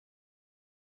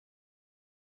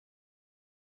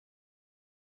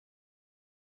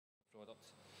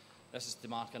This is to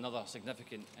mark another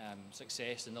significant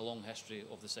success in the long history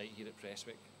of the site here at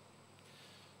Prestwick.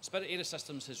 Spirit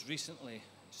Aerosystems has recently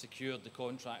secured the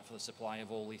contract for the supply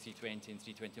of all A320 and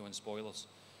 321 spoilers,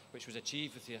 which was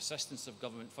achieved with the assistance of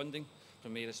government funding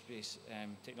from Aerospace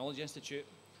Technology Institute,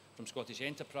 from Scottish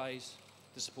Enterprise,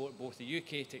 to support both the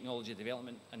UK technology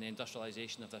development and the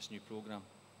industrialisation of this new programme.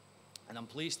 And I'm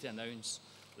pleased to announce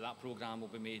that that programme will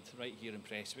be made right here in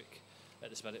Prestwick, at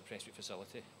the Spirit Prestwick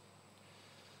facility.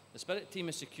 The Spirit team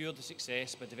has secured the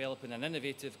success by developing an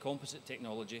innovative composite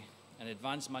technology and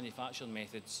advanced manufacturing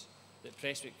methods that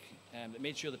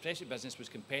made sure the Prestwick business was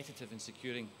competitive in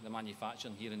securing the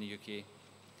manufacturing here in the UK.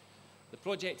 The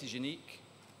project is unique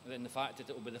in the fact that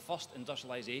it will be the first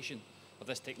industrialisation of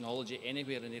this technology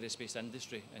anywhere in the aerospace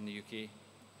industry in the UK.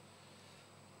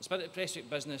 The Spirit Prestwick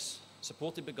business,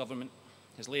 supported by government,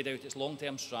 has laid out its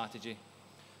long-term strategy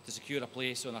to secure a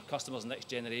place on our customers' next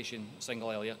generation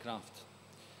single-aisle aircraft,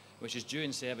 which is due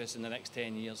in service in the next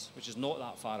 10 years, which is not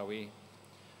that far away.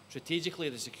 Strategically,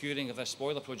 the securing of this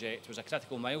spoiler project was a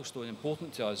critical milestone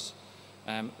important to us,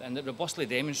 and it robustly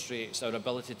demonstrates our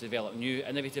ability to develop new,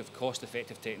 innovative,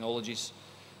 cost-effective technologies,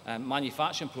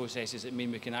 manufacturing processes that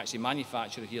mean we can actually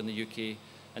manufacture here in the UK,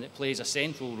 and it plays a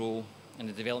central role in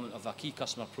the development of a key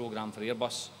customer programme for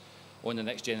Airbus on the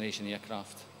next generation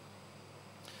aircraft.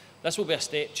 This will be a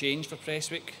step change for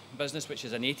Prestwick business, which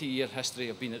has an 80-year history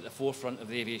of being at the forefront of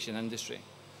the aviation industry.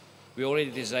 We already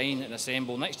design and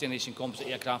assemble next-generation composite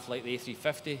aircraft like the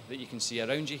A350 that you can see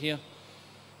around you here,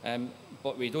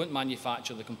 but we don't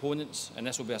manufacture the components, and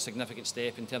this will be a significant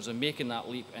step in terms of making that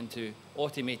leap into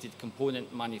automated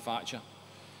component manufacture.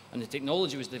 And the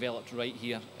technology was developed right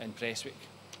here in Prestwick.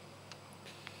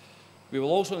 We will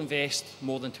also invest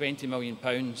more than £20 million,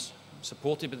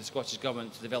 supported by the Scottish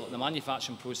Government, to develop the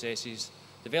manufacturing processes,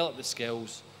 develop the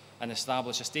skills, and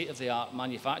establish a state-of-the-art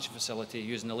manufacturing facility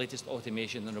using the latest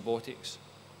automation and robotics.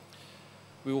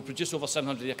 We will produce over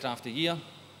 700 aircraft a year,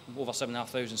 over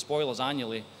 7,500 spoilers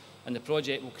annually, and the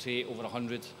project will create over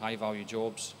 100 high-value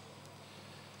jobs.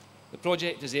 The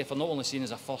project is therefore not only seen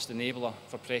as a first enabler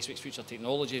for Prestwick's future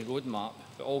technology roadmap,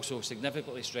 but also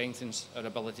significantly strengthens our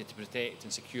ability to protect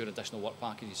and secure additional work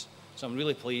packages. So I'm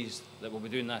really pleased that we'll be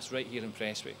doing this right here in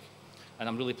Prestwick, and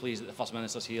I'm really pleased that the First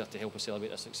Minister's here to help us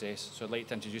celebrate this success. So I'd like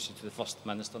to introduce you to the First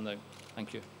Minister now.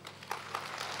 Thank you.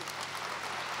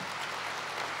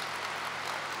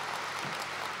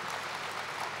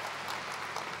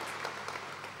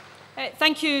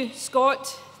 Thank you, Scott.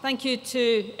 Thank you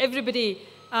to everybody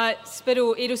at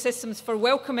Spirit Aerosystems for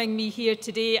welcoming me here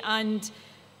today, and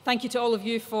thank you to all of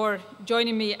you for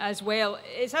joining me as well.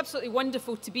 It's absolutely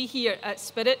wonderful to be here at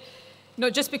Spirit,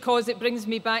 not just because it brings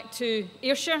me back to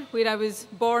Ayrshire, where I was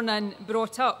born and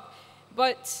brought up,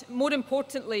 but more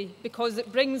importantly, because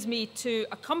it brings me to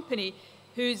a company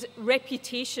whose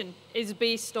reputation is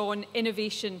based on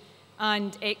innovation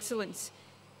and excellence.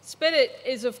 Spirit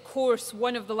is, of course,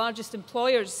 one of the largest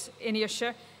employers in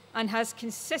Ayrshire and has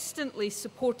consistently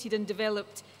supported and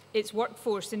developed its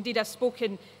workforce. Indeed, I've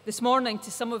spoken this morning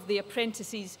to some of the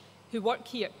apprentices who work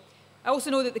here. I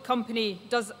also know that the company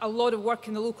does a lot of work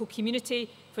in the local community,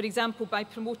 for example, by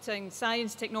promoting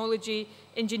science, technology,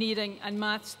 engineering and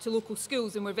maths to local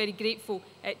schools, and we're very grateful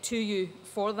to you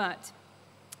for that.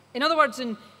 In other words,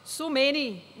 in so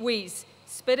many ways,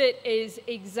 Spirit is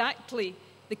exactly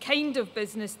the kind of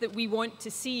business that we want to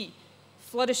see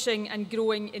flourishing and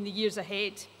growing in the years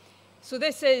ahead. So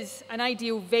this is an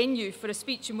ideal venue for a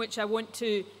speech in which I want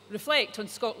to reflect on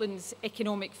Scotland's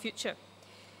economic future.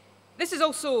 This is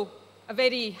also a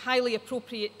very highly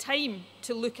appropriate time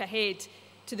to look ahead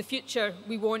to the future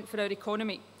we want for our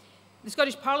economy. The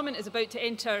Scottish Parliament is about to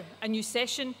enter a new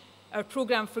session. Our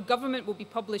programme for government will be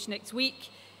published next week.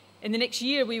 In the next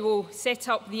year, we will set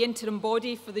up the interim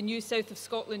body for the new South of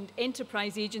Scotland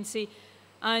Enterprise Agency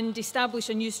and establish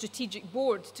a new strategic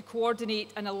board to coordinate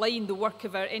and align the work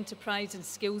of our enterprise and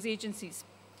skills agencies.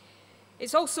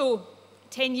 It's also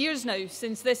 10 years now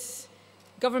since this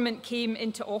government came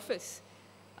into office.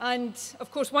 And of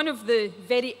course, one of the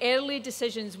very early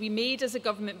decisions we made as a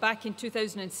government back in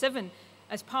 2007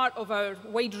 as part of our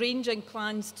wide-ranging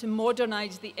plans to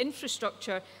modernise the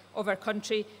infrastructure of our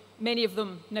country, many of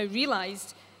them now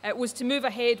realised, was to move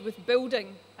ahead with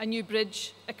building a new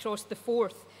bridge across the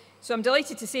Forth. So I'm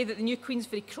delighted to say that the new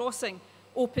Queensferry crossing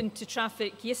opened to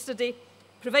traffic yesterday,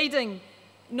 providing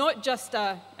not just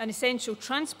an essential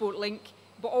transport link,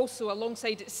 but also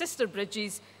alongside its sister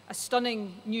bridges, a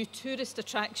stunning new tourist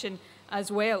attraction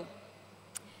as well.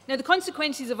 Now, the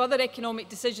consequences of other economic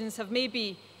decisions have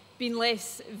maybe been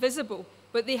less visible,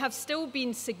 but they have still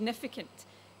been significant.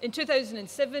 In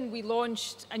 2007, we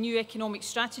launched a new economic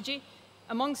strategy,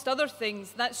 amongst other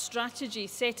things, that strategy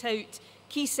set out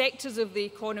key sectors of the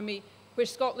economy where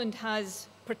Scotland has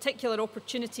particular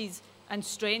opportunities and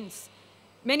strengths.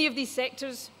 Many of these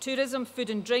sectors, tourism, food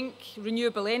and drink,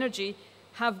 renewable energy,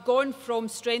 have gone from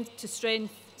strength to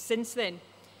strength since then.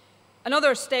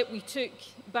 Another step we took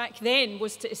back then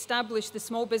was to establish the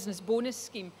Small Business Bonus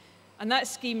Scheme, and that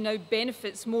scheme now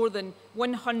benefits more than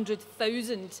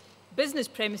 100,000 business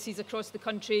premises across the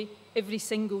country every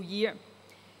single year.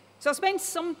 So I'll spend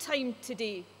some time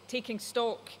today taking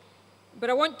stock,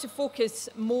 but I want to focus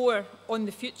more on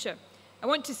the future. I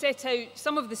want to set out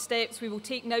some of the steps we will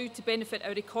take now to benefit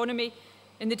our economy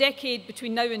in the decade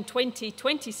between now and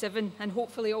 2027, and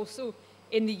hopefully also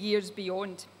in the years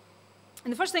beyond.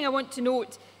 And the first thing I want to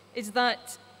note is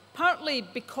that partly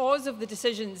because of the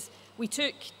decisions we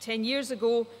took 10 years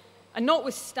ago, and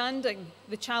notwithstanding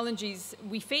the challenges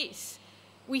we face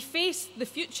the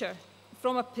future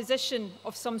from a position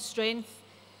of some strength.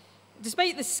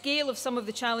 Despite the scale of some of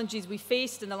the challenges we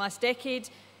faced in the last decade,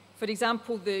 for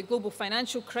example, the global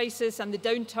financial crisis and the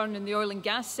downturn in the oil and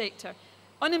gas sector,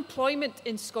 unemployment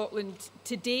in Scotland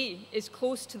today is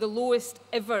close to the lowest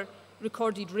ever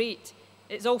recorded rate.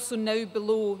 It's also now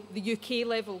below the UK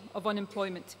level of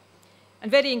unemployment.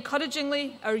 And very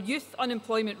encouragingly, our youth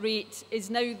unemployment rate is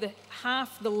now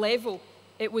half the level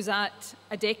it was at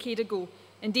a decade ago.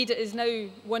 Indeed, it is now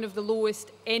one of the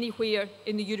lowest anywhere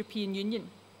in the European Union.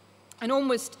 And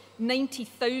almost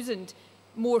 90,000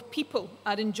 more people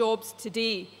are in jobs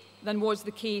today than was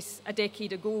the case a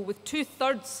decade ago, with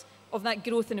 2/3 of that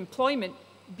growth in employment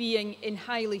being in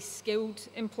highly skilled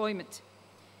employment.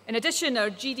 In addition,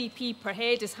 our GDP per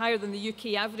head is higher than the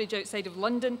UK average outside of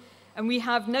London, and we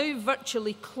have now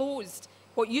virtually closed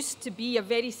what used to be a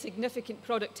very significant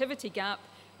productivity gap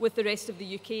with the rest of the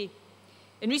UK.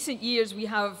 In recent years, we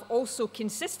have also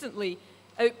consistently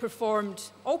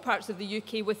outperformed all parts of the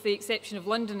UK, with the exception of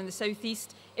London and the South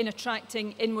East, in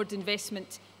attracting inward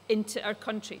investment into our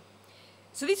country.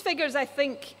 So these figures, I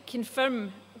think,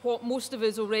 confirm what most of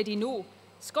us already know.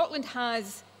 Scotland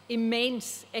has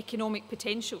immense economic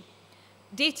potential.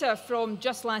 Data from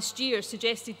just last year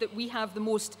suggested that we have the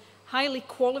most highly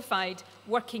qualified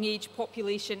working age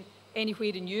population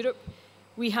anywhere in Europe.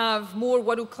 We have more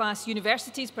world-class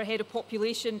universities per head of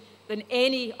population than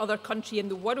any other country in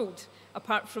the world,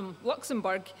 apart from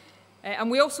Luxembourg.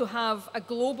 And we also have a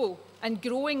global and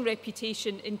growing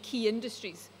reputation in key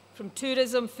industries, from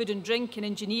tourism, food and drink and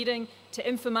engineering, to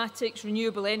informatics,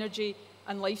 renewable energy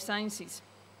and life sciences.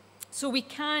 So we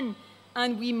can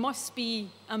and we must be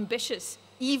ambitious,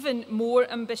 even more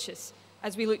ambitious,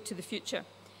 as we look to the future.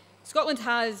 Scotland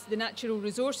has the natural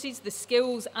resources, the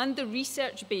skills and the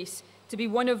research base to be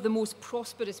one of the most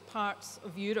prosperous parts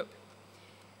of Europe.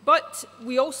 But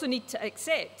we also need to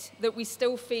accept that we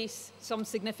still face some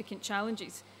significant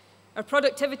challenges. Our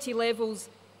productivity levels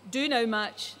do now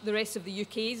match the rest of the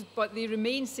UK's, but they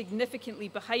remain significantly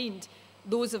behind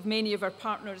those of many of our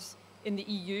partners in the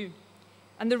EU.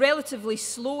 And the relatively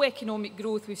slow economic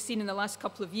growth we've seen in the last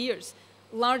couple of years,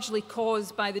 largely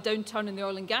caused by the downturn in the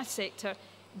oil and gas sector,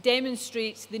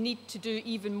 demonstrates the need to do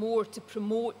even more to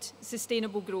promote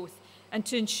sustainable growth and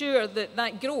to ensure that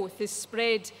that growth is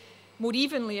spread more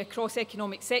evenly across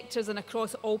economic sectors and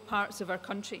across all parts of our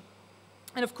country.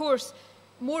 And of course,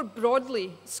 more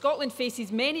broadly, Scotland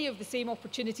faces many of the same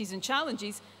opportunities and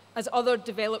challenges as other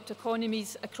developed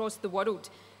economies across the world,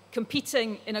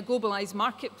 competing in a globalised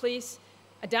marketplace,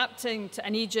 adapting to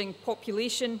an ageing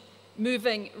population,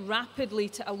 moving rapidly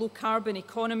to a low-carbon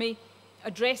economy,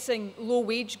 addressing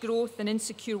low-wage growth and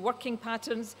insecure working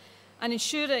patterns, and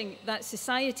ensuring that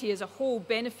society as a whole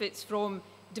benefits from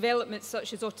developments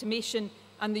such as automation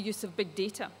and the use of big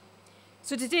data.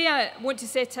 So today I want to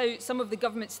set out some of the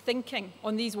government's thinking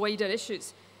on these wider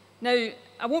issues. Now,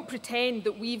 I won't pretend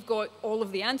that we've got all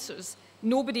of the answers.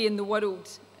 Nobody in the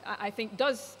world, I think,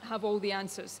 does have all the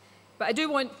answers. But I do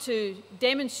want to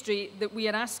demonstrate that we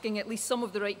are asking at least some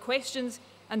of the right questions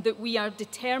and that we are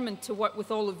determined to work with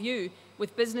all of you,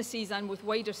 with businesses and with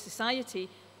wider society,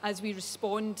 as we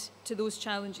respond to those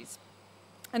challenges.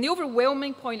 And the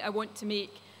overwhelming point I want to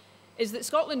make is that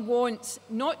Scotland wants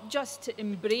not just to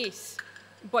embrace,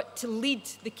 but to lead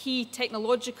the key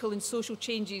technological and social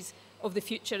changes of the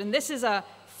future. And this is a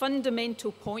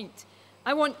fundamental point.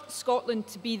 I want Scotland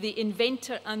to be the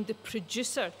inventor and the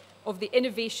producer of the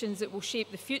innovations that will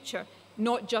shape the future,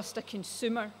 not just a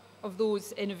consumer of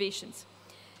those innovations.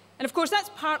 And of course, that's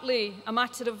partly a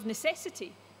matter of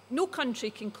necessity. No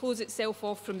country can close itself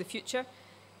off from the future,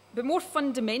 but more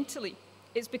fundamentally,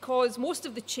 it's because most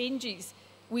of the changes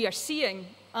we are seeing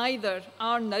either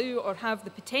are now or have the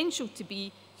potential to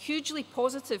be hugely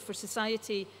positive for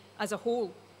society as a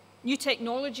whole. New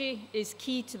technology is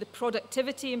key to the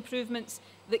productivity improvements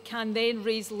that can then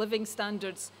raise living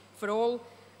standards for all,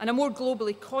 and a more global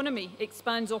economy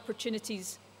expands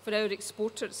opportunities for our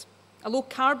exporters. A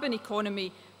low-carbon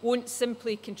economy won't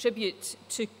simply contribute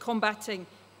to combating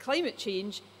climate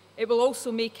change, it will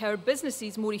also make our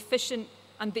businesses more efficient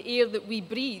and the air that we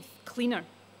breathe cleaner.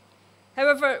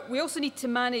 However, we also need to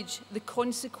manage the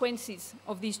consequences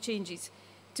of these changes,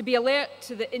 to be alert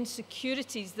to the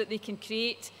insecurities that they can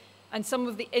create and some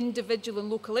of the individual and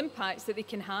local impacts that they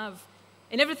can have.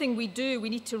 In everything we do, we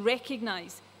need to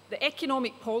recognise that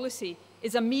economic policy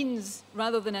is a means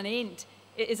rather than an end.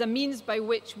 It is a means by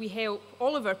which we help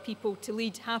all of our people to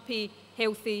lead happy,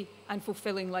 healthy and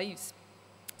fulfilling lives.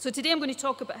 So today I'm going to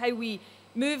talk about how we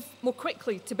move more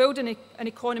quickly to build an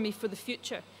economy for the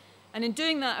future. And in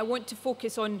doing that, I want to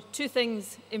focus on two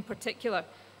things in particular.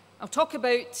 I'll talk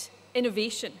about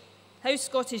innovation, how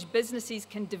Scottish businesses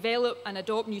can develop and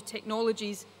adopt new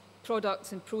technologies,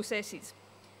 products and processes.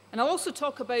 And I'll also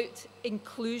talk about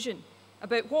inclusion,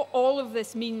 about what all of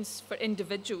this means for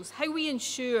individuals, how we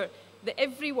ensure that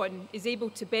everyone is able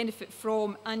to benefit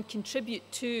from and contribute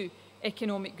to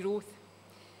economic growth.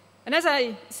 And as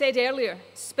I said earlier,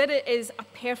 Spirit is a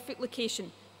perfect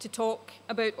location to talk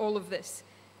about all of this.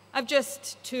 I've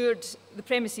just toured the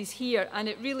premises here, and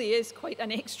it really is quite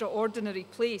an extraordinary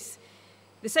place.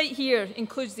 The site here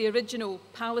includes the original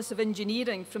Palace of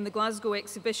Engineering from the Glasgow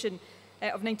exhibition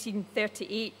of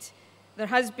 1938. There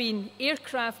has been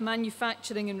aircraft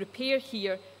manufacturing and repair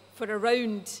here for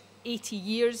around 80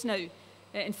 years now.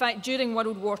 In fact, during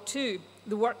World War II,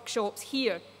 the workshops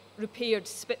here repaired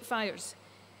Spitfires.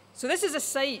 So this is a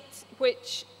site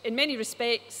which, in many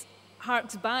respects,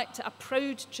 harks back to a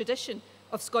proud tradition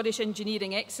of Scottish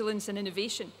engineering excellence and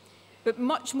innovation. But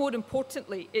much more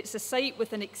importantly, it's a site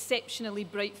with an exceptionally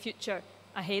bright future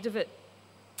ahead of it.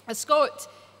 As Scott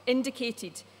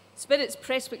indicated, Spirit's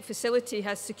Prestwick facility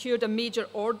has secured a major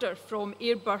order from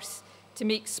Airbus to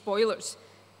make spoilers.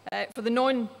 For the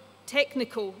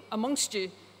non-technical amongst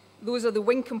you, those are the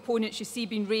wing components you see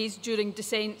being raised during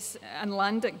descents and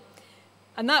landing.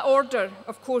 And that order,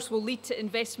 of course, will lead to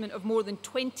investment of more than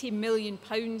 £20 million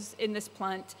in this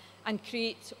plant and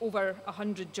create over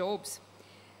 100 jobs.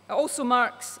 It also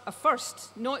marks a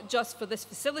first, not just for this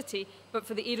facility, but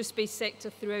for the aerospace sector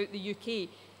throughout the UK,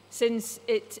 since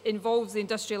it involves the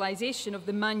industrialisation of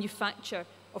the manufacture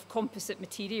of composite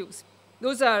materials.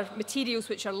 Those are materials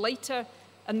which are lighter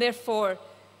and therefore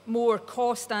more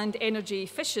cost and energy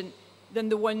efficient than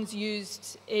the ones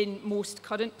used in most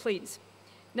current planes.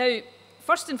 Now,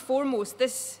 first and foremost,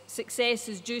 this success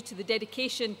is due to the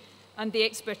dedication and the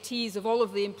expertise of all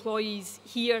of the employees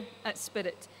here at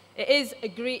Spirit. It is a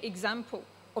great example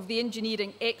of the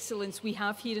engineering excellence we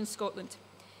have here in Scotland.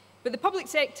 But the public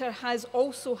sector has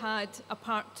also had a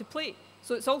part to play.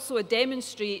 So it's also a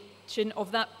demonstration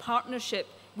of that partnership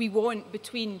we want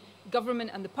between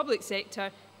government and the public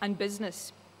sector and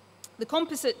business. The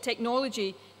composite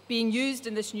technology being used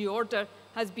in this new order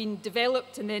has been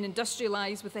developed and then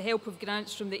industrialised with the help of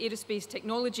grants from the Aerospace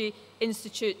Technology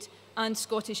Institute and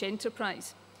Scottish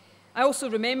Enterprise. I also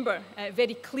remember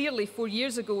very clearly 4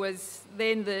 years ago, as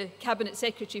then the Cabinet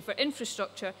Secretary for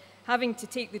Infrastructure, having to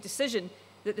take the decision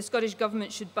that the Scottish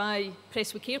Government should buy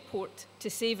Prestwick Airport to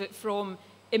save it from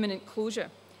imminent closure.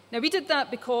 Now, we did that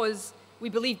because we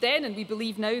believed then and we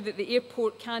believe now that the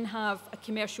airport can have a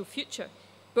commercial future.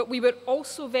 But we were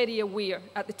also very aware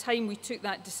at the time we took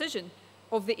that decision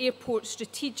of the airport's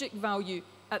strategic value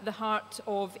at the heart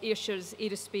of Ayrshire's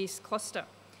aerospace cluster.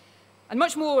 And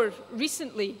much more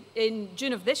recently, in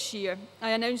June of this year, I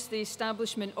announced the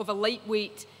establishment of a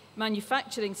lightweight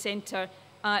manufacturing centre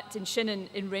at Inchinnan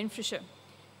in Renfrewshire.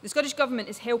 The Scottish Government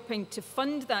is helping to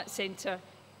fund that centre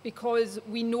because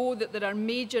we know that there are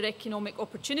major economic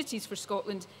opportunities for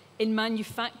Scotland in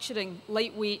manufacturing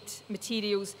lightweight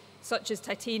materials such as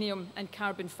titanium and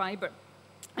carbon fibre.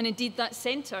 And indeed, that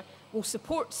centre will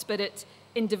support Spirit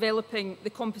in developing the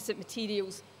composite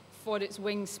materials for its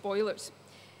wing spoilers.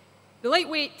 The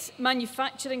Lightweight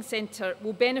Manufacturing Centre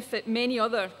will benefit many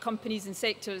other companies and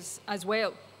sectors as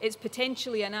well. It's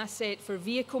potentially an asset for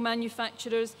vehicle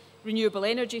manufacturers, renewable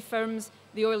energy firms,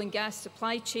 the oil and gas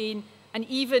supply chain, and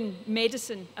even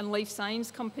medicine and life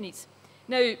science companies.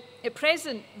 Now, at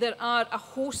present, there are a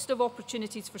host of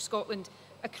opportunities for Scotland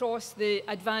across the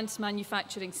advanced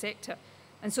manufacturing sector.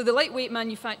 And so the Lightweight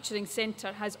Manufacturing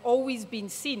Centre has always been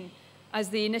seen as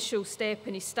the initial step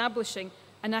in establishing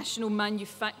a National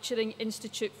Manufacturing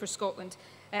Institute for Scotland.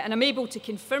 And I'm able to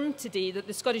confirm today that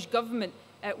the Scottish Government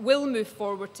will move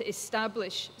forward to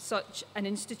establish such an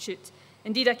institute.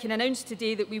 Indeed, I can announce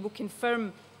today that we will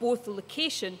confirm both the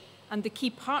location and the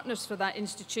key partners for that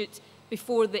institute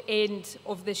before the end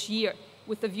of this year,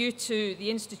 with a view to the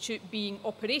institute being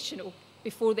operational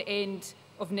before the end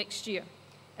of next year.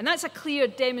 And that's a clear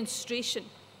demonstration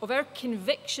of our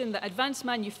conviction that advanced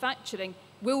manufacturing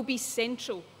will be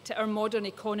central to our modern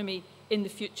economy in the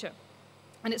future.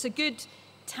 And it's a good,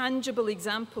 tangible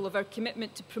example of our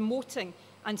commitment to promoting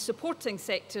and supporting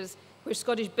sectors where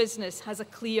Scottish business has a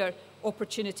clear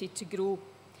opportunity to grow.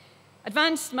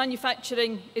 Advanced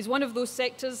manufacturing is one of those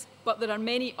sectors, but there are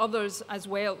many others as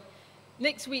well.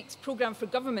 Next week's programme for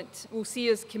government will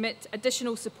see us commit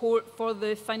additional support for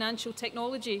the financial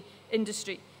technology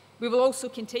industry. We will also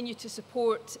continue to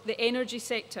support the energy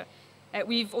sector.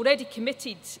 We've already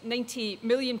committed £90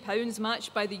 million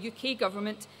matched by the UK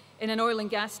government in an oil and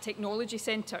gas technology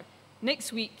centre.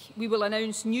 Next week, we will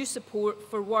announce new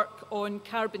support for work on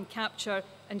carbon capture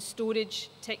and storage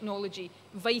technology,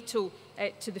 vital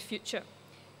to the future.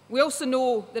 We also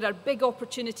know there are big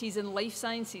opportunities in life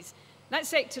sciences. That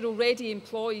sector already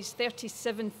employs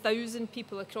 37,000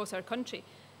 people across our country.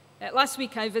 Last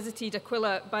week, I visited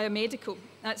Aquila Biomedical.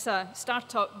 That's a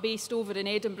startup based over in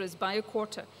Edinburgh's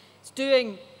BioQuarter. It's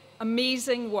doing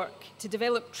amazing work to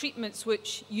develop treatments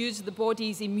which use the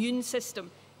body's immune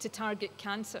system to target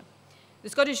cancer. The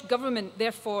Scottish Government,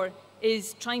 therefore,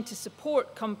 is trying to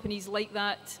support companies like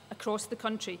that across the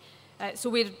country.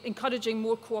 So we're encouraging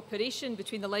more cooperation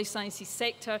between the life sciences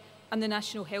sector and the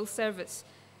National Health Service.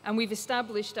 And we've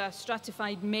established a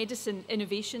stratified medicine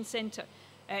innovation centre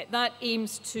that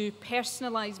aims to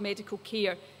personalise medical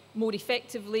care more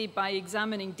effectively by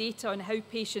examining data on how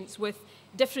patients with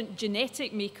different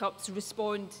genetic makeups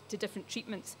respond to different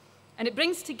treatments. And it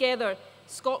brings together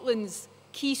Scotland's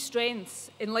key strengths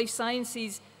in life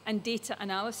sciences and data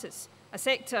analysis, a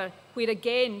sector where,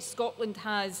 again, Scotland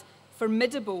has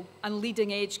formidable and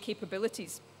leading-edge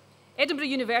capabilities. Edinburgh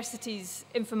University's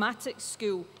Informatics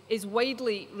School is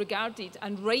widely regarded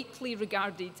and rightly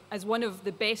regarded as one of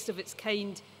the best of its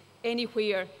kind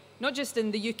anywhere, not just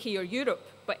in the UK or Europe,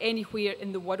 but anywhere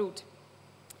in the world.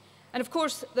 And of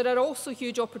course, there are also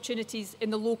huge opportunities in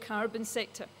the low-carbon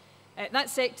sector. That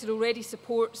sector already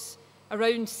supports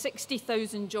around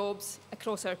 60,000 jobs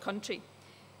across our country.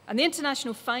 And the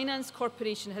International Finance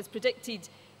Corporation has predicted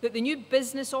that the new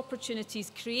business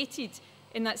opportunities created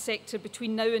in that sector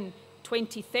between now and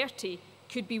 2030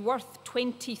 could be worth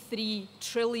 £23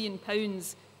 trillion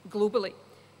globally.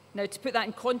 Now, to put that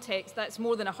in context, that's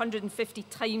more than 150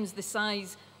 times the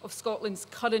size of Scotland's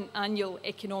current annual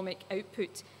economic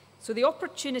output. So the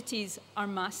opportunities are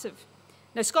massive.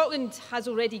 Now, Scotland has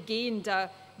already gained a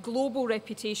global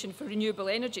reputation for renewable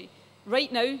energy.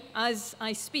 Right now, as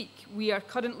I speak, we are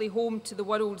currently home to the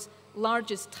world's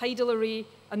largest tidal array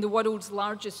and the world's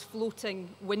largest floating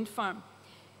wind farm.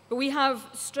 But we have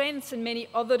strengths in many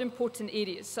other important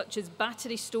areas, such as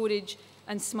battery storage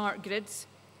and smart grids.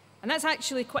 And that's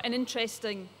actually quite an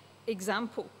interesting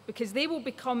example, because they will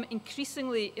become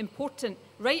increasingly important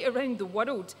right around the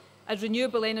world as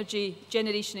renewable energy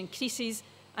generation increases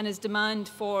and as demand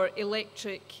for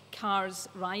electric cars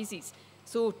rises.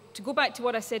 So to go back to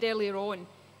what I said earlier on,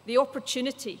 the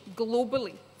opportunity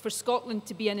globally for Scotland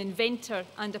to be an inventor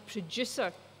and a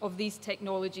producer of these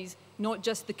technologies, not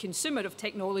just the consumer of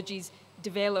technologies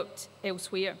developed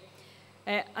elsewhere.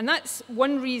 And that's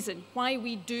one reason why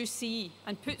we do see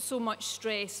and put so much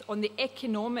stress on the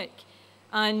economic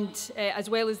and as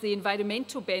well as the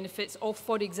environmental benefits of,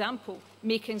 for example,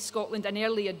 making Scotland an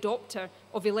early adopter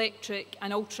of electric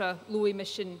and ultra-low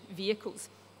emission vehicles.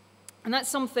 And that's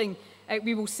something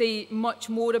we will say much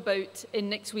more about in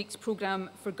next week's programme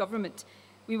for government.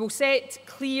 We will set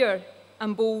clear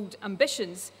and bold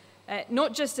ambitions,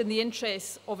 not just in the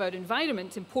interests of our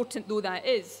environment, important though that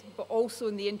is, but also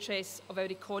in the interests of our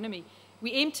economy.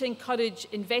 We aim to encourage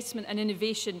investment and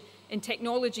innovation in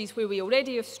technologies where we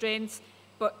already have strengths,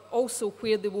 but also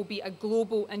where there will be a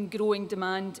global and growing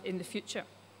demand in the future.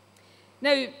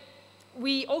 Now,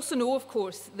 we also know, of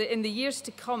course, that in the years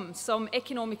to come, some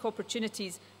economic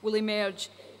opportunities will emerge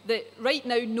that right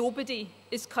now nobody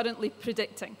is currently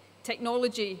predicting.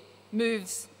 Technology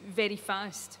moves very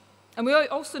fast. And we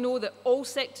also know that all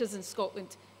sectors in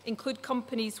Scotland include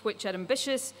companies which are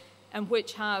ambitious and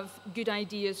which have good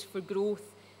ideas for growth.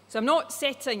 So I'm not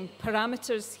setting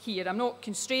parameters here. I'm not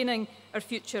constraining our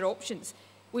future options.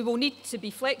 We will need to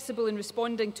be flexible in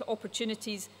responding to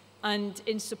opportunities and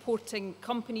in supporting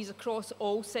companies across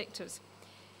all sectors.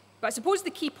 But I suppose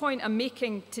the key point I'm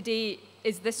making today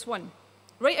is this one.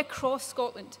 Right across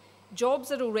Scotland,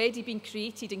 jobs are already being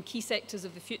created in key sectors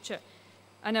of the future.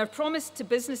 And our promise to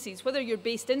businesses, whether you're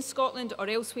based in Scotland or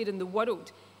elsewhere in the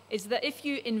world, is that if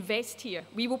you invest here,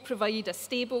 we will provide a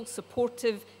stable,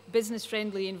 supportive,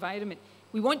 business-friendly environment.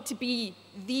 We want to be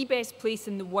the best place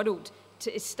in the world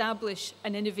to establish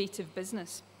an innovative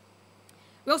business.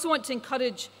 We also want to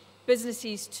encourage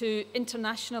businesses to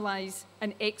internationalise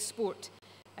and export.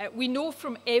 We know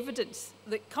from evidence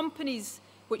that companies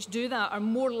which do that are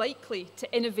more likely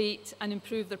to innovate and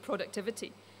improve their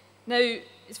productivity. Now,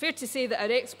 it's fair to say that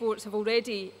our exports have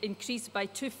already increased by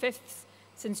 2/5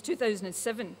 since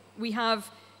 2007. We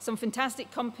have some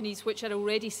fantastic companies which are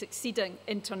already succeeding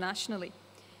internationally.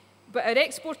 But our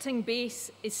exporting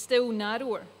base is still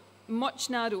narrower, much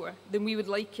narrower than we would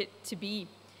like it to be.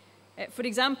 For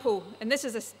example, and this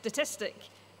is a statistic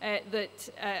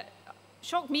that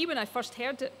shocked me when I first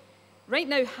heard it, right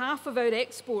now half of our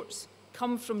exports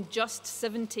come from just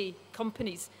 70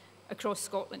 companies across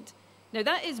Scotland. Now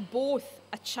that is both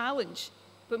a challenge,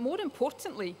 but more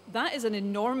importantly, that is an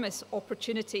enormous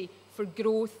opportunity for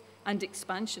growth and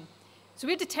expansion. So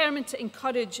we're determined to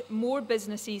encourage more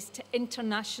businesses to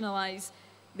internationalise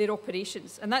their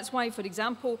operations. And that's why, for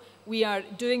example, we are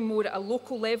doing more at a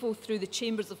local level through the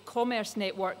Chambers of Commerce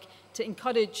network to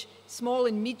encourage small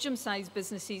and medium-sized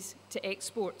businesses to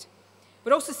export.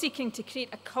 We're also seeking to create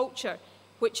a culture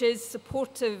which is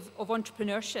supportive of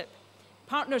entrepreneurship.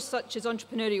 Partners such as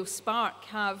Entrepreneurial Spark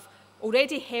have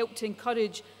already helped to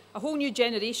encourage a whole new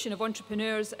generation of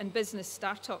entrepreneurs and business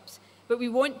startups, but we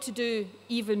want to do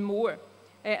even more.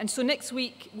 And so next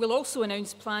week, we'll also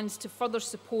announce plans to further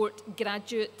support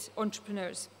graduate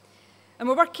entrepreneurs. And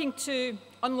we're working to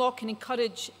unlock and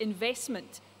encourage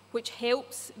investment, which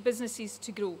helps businesses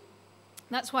to grow.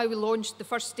 That's why we launched the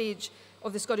first stage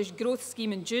of the Scottish Growth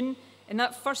Scheme in June. In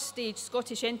that first stage,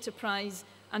 Scottish Enterprise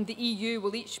and the EU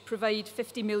will each provide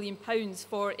 £50 million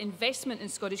for investment in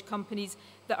Scottish companies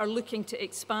that are looking to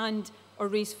expand or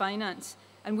raise finance.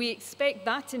 And we expect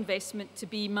that investment to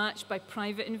be matched by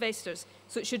private investors.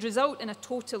 So it should result in a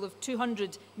total of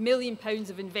 £200 million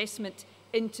of investment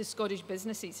into Scottish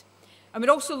businesses. And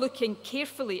we're also looking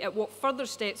carefully at what further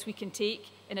steps we can take,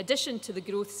 in addition to the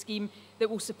growth scheme, that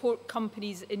will support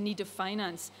companies in need of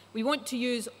finance. We want to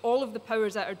use all of the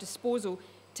powers at our disposal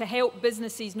to help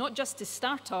businesses not just to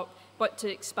start up, but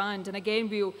to expand. And again,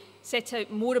 we'll set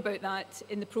out more about that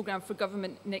in the programme for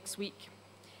government next week.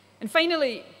 And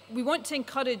finally, we want to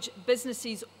encourage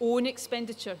businesses' own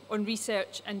expenditure on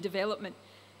research and development.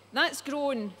 That's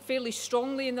grown fairly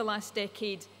strongly in the last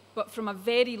decade, but from a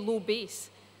very low base.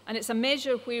 And it's a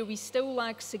measure where we still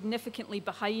lag significantly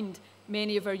behind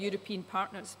many of our European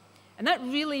partners. And that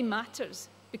really matters,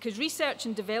 because research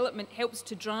and development helps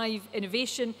to drive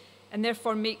innovation and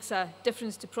therefore makes a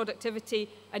difference to productivity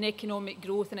and economic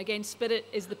growth. And again, Spirit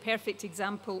is the perfect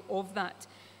example of that.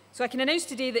 So I can announce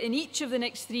today that in each of the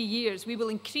next 3 years, we will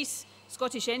increase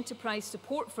Scottish enterprise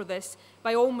support for this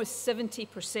by almost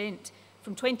 70%,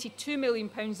 from £22 million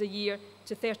a year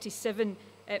to £37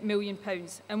 million.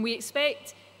 And we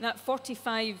expect that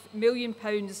 £45 million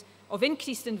of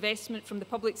increased investment from the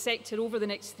public sector over the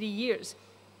next 3 years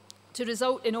to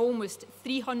result in almost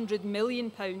 £300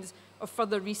 million of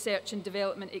further research and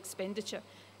development expenditure.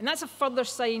 And that's a further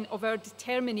sign of our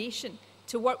determination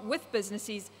to work with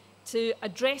businesses to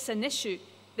address an issue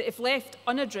that, if left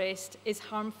unaddressed, is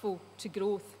harmful to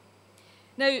growth.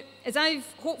 Now, as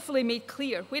I've hopefully made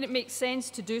clear, where it makes sense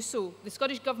to do so, the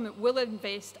Scottish Government will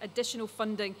invest additional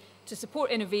funding to support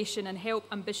innovation and help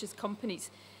ambitious companies.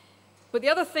 But the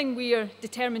other thing we are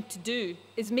determined to do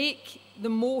is make the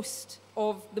most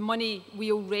of the money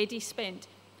we already spend.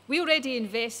 We already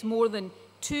invest more than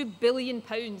 £2 billion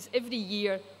every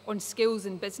year on skills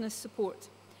and business support.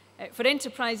 For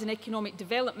enterprise and economic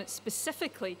development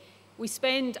specifically, we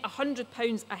spend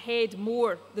 £100 a head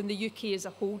more than the UK as a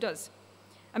whole does.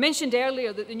 I mentioned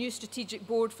earlier that the new strategic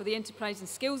board for the enterprise and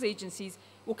skills agencies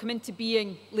will come into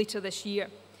being later this year.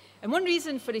 And one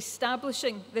reason for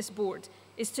establishing this board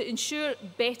is to ensure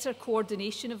better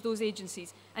coordination of those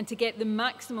agencies and to get the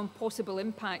maximum possible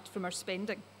impact from our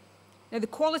spending. Now, the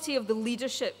quality of the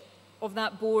leadership of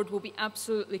that board will be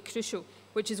absolutely crucial,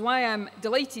 which is why I'm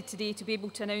delighted today to be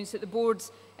able to announce that the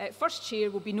board's first chair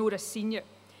will be Nora Senior.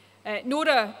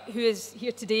 Nora, who is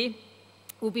here today,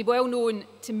 will be well known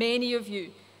to many of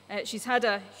you. She's had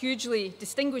a hugely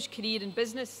distinguished career in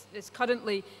business, is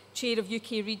currently chair of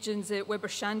UK Regions at Webber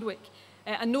Shandwick.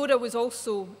 And Nora was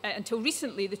also, until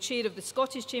recently, the chair of the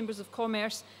Scottish Chambers of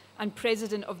Commerce and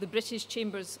president of the British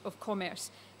Chambers of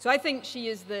Commerce. So I think she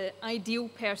is the ideal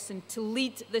person to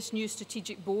lead this new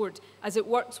strategic board as it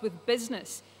works with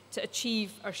business to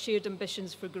achieve our shared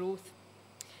ambitions for growth.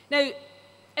 Now,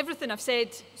 everything I've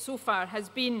said so far has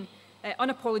been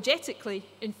unapologetically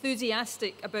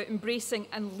enthusiastic about embracing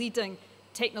and leading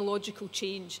technological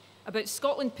change, about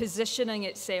Scotland positioning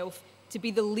itself to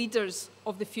be the leaders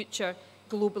of the future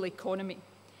global economy.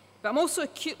 But I'm also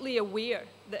acutely aware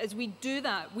that as we do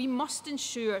that, we must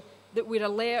ensure that we're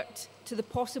alert to the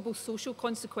possible social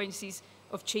consequences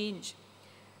of change.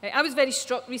 I was very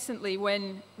struck recently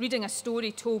when reading a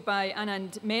story told by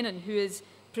Anand Menon, who is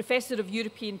Professor of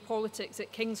European Politics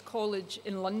at King's College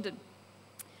in London.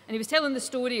 And he was telling the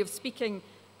story of speaking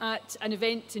at an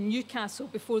event in Newcastle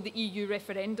before the EU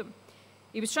referendum.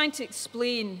 He was trying to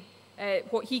explain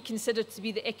what he considered to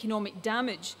be the economic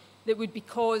damage that would be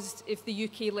caused if the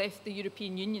UK left the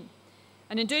European Union.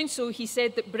 And in doing so, he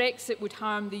said that Brexit would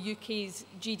harm the UK's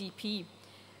GDP.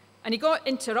 And he got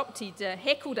interrupted,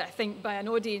 heckled, I think, by an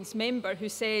audience member who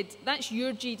said, "That's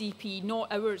your GDP,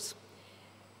 not ours."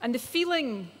 And the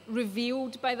feeling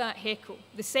revealed by that heckle,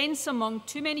 the sense among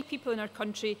too many people in our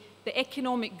country that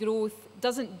economic growth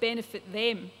doesn't benefit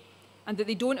them and that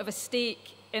they don't have a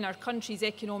stake in our country's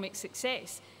economic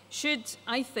success, should,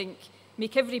 I think,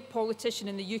 make every politician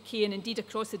in the UK and indeed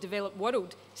across the developed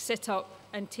world sit up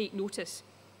and take notice.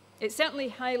 It certainly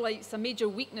highlights a major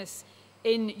weakness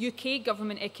in UK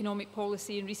government economic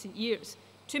policy in recent years.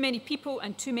 Too many people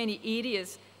and too many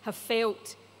areas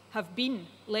have been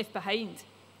left behind.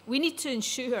 We need to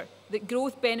ensure that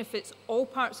growth benefits all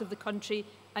parts of the country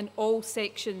and all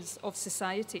sections of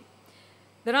society.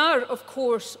 There are, of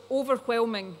course,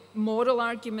 overwhelming moral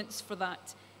arguments for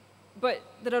that, but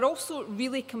there are also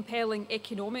really compelling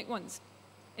economic ones.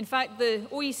 In fact, the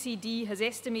OECD has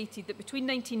estimated that between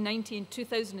 1990 and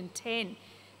 2010,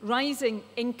 rising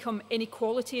income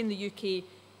inequality in the UK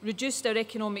reduced our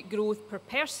economic growth per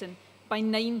person by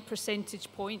 9 percentage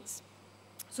points.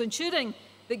 So ensuring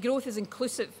that growth is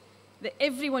inclusive, that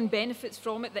everyone benefits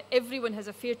from it, that everyone has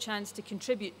a fair chance to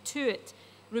contribute to it,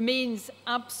 remains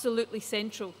absolutely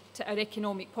central to our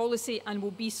economic policy and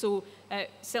will be so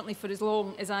certainly for as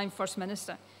long as I'm First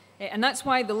Minister. And that's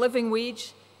why the Living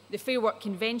Wage, the Fair Work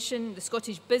Convention, the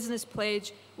Scottish Business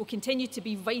Pledge will continue to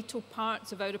be vital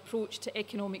parts of our approach to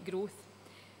economic growth.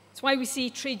 It's why we see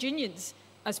trade unions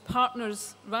as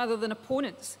partners rather than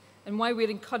opponents, and why we're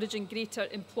encouraging greater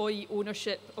employee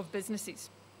ownership of businesses.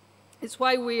 It's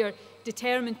why we're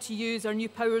determined to use our new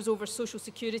powers over social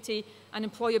security and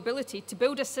employability to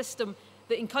build a system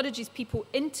that encourages people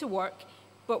into work,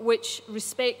 but which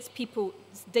respects people's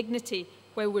dignity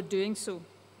while we're doing so.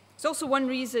 It's also one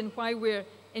reason why we're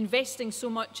investing so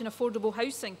much in affordable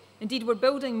housing. Indeed, we're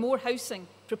building more housing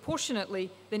proportionately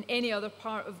than any other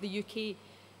part of the UK,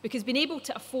 because being able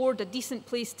to afford a decent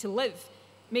place to live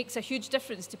makes a huge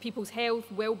difference to people's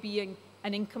health, well-being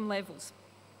and income levels.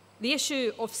 The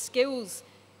issue of skills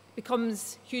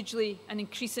becomes hugely and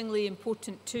increasingly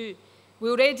important too. We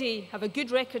already have a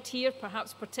good record here,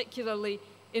 perhaps particularly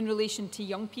in relation to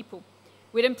young people.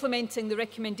 We're implementing the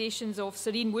recommendations of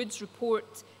Serene Wood's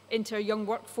report into our young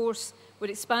workforce.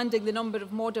 We're expanding the number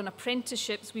of modern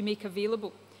apprenticeships we make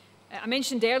available. I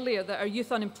mentioned earlier that our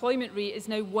youth unemployment rate is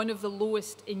now one of the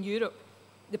lowest in Europe.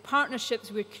 The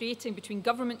partnerships we're creating between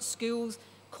government, schools,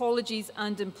 colleges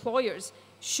and employers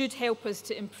should help us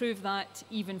to improve that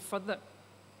even further.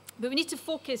 But we need to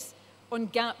focus on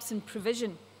gaps in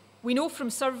provision. We know from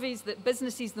surveys that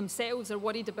businesses themselves are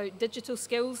worried about digital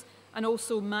skills and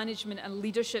also management and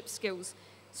leadership skills.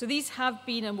 So these have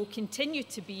been and will continue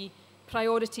to be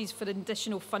priorities for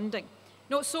additional funding,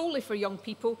 not solely for young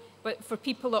people, but for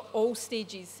people at all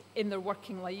stages in their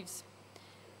working lives.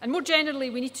 And more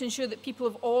generally, we need to ensure that people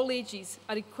of all ages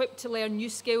are equipped to learn new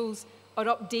skills or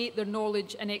update their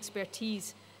knowledge and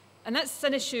expertise. And that's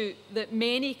an issue that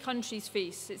many countries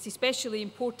face. It's especially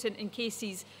important in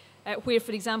cases where,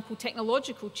 for example,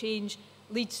 technological change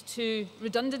leads to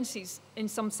redundancies in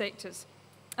some sectors.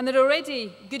 And there are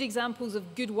already good examples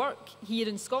of good work here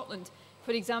in Scotland.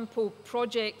 For example,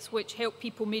 projects which help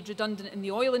people made redundant in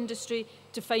the oil industry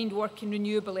to find work in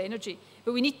renewable energy.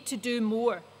 But we need to do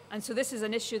more. And so this is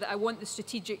an issue that I want the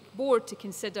Strategic Board to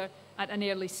consider at an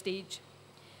early stage.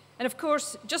 And of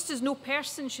course, just as no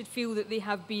person should feel that they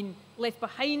have been left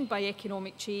behind by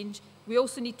economic change, we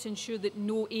also need to ensure that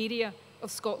no area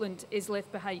of Scotland is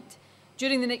left behind.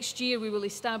 During the next year, we will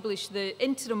establish the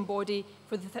interim body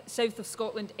for the South of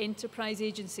Scotland Enterprise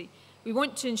Agency. We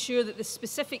want to ensure that the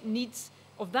specific needs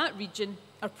of that region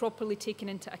are properly taken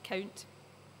into account.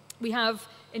 We have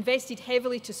invested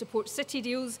heavily to support city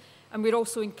deals, and we're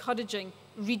also encouraging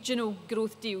regional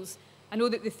growth deals. I know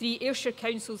that the 3 Ayrshire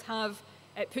councils have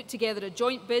put together a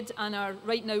joint bid and are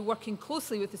right now working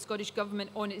closely with the Scottish Government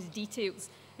on its details.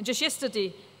 And just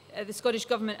yesterday, the Scottish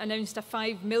Government announced a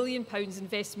 £5 million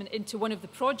investment into one of the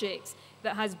projects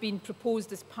that has been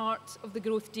proposed as part of the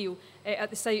growth deal at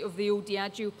the site of the old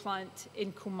Diageo plant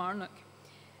in Kilmarnock.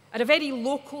 At a very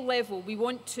local level, we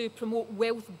want to promote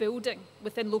wealth building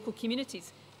within local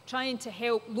communities, trying to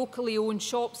help locally owned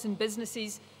shops and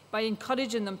businesses by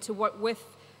encouraging them to work with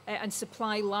and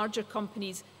supply larger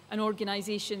companies and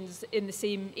organisations in the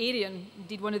same area. And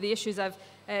indeed, one of the issues I've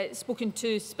spoken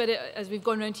to Spirit as we've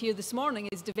gone around here this morning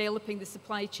is developing the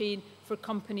supply chain for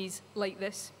companies like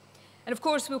this. And of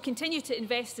course, we'll continue to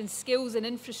invest in skills and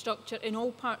infrastructure in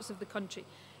all parts of the country.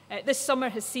 This summer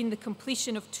has seen the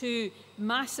completion of 2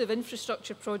 massive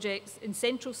infrastructure projects in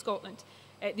central Scotland.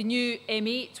 The new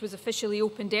M8 was officially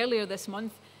opened earlier this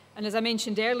month, and as I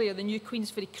mentioned earlier, the new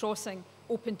Queensferry crossing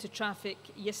opened to traffic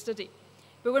yesterday.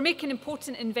 But we're making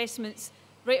important investments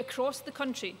right across the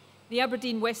country. The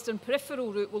Aberdeen Western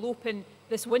Peripheral route will open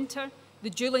this winter. The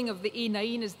dualling of the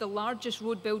A9 is the largest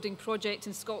road building project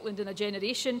in Scotland in a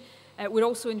generation. We're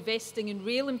also investing in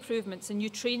rail improvements and new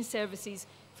train services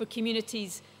for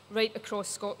communities right across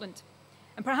Scotland.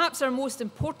 And perhaps our most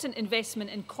important investment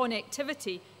in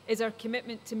connectivity is our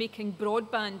commitment to making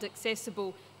broadband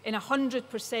accessible in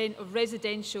 100% of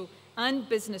residential and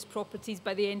business properties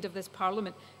by the end of this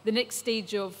Parliament, the next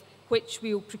stage of which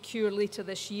we will procure later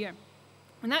this year.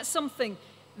 And that's something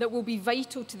that will be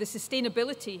vital to the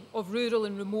sustainability of rural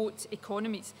and remote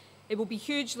economies. It will be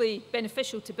hugely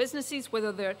beneficial to businesses,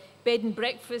 whether they're bed and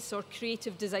breakfasts or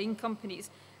creative design companies.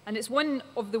 And it's one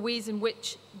of the ways in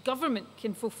which government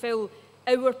can fulfil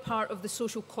our part of the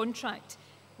social contract.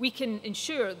 We can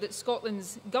ensure that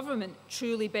Scotland's government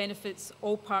truly benefits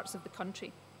all parts of the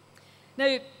country.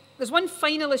 Now, there's one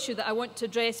final issue that I want to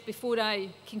address before I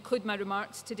conclude my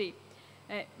remarks today.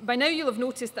 By now you'll have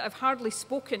noticed that I've hardly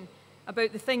spoken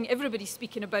about the thing everybody's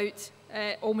speaking about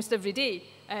almost every day,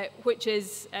 which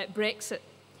is Brexit.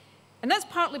 And that's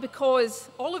partly because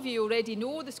all of you already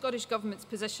know the Scottish Government's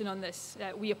position on this.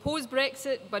 We oppose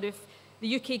Brexit, but if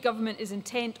the UK Government is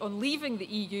intent on leaving the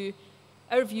EU,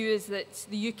 our view is that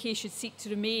the UK should seek to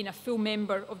remain a full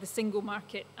member of the single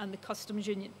market and the customs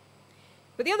union.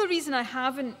 But the other reason I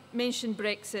haven't mentioned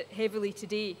Brexit heavily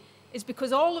today is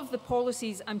because all of the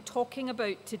policies I'm talking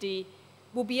about today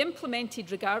will be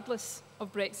implemented regardless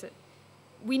of Brexit.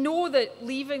 We know that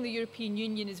leaving the European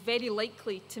Union is very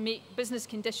likely to make business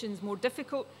conditions more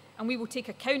difficult, and we will take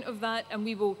account of that and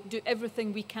we will do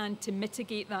everything we can to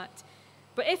mitigate that.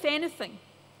 But if anything,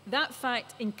 that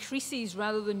fact increases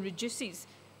rather than reduces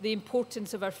the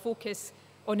importance of our focus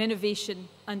on innovation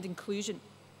and inclusion.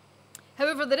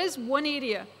 However, there is one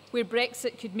area where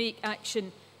Brexit could make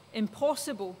action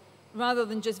impossible rather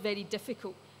than just very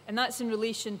difficult, and that's in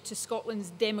relation to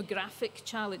Scotland's demographic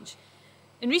challenge.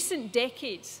 In recent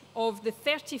decades, of the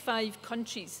 35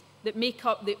 countries that make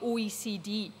up the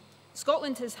OECD,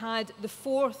 Scotland has had the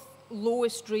 4th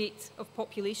lowest rate of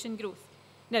population growth.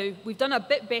 Now, we've done a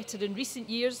bit better in recent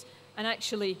years, and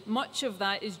actually much of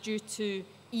that is due to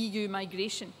EU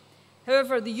migration.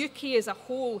 However, the UK as a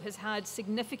whole has had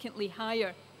significantly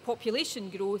higher population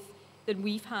growth than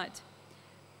we've had.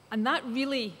 And that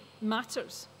really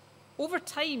matters. Over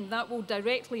time, that will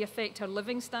directly affect our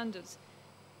living standards.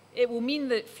 It will mean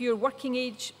that fewer working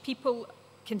age people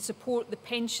can support the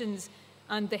pensions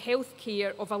and the health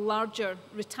care of a larger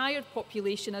retired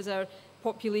population as our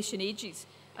population ages.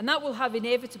 And that will have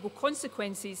inevitable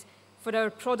consequences for our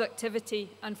productivity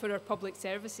and for our public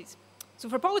services. So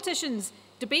for politicians,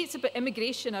 debates about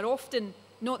immigration are often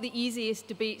not the easiest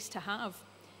debates to have.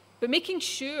 But making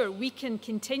sure we can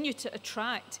continue to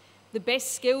attract the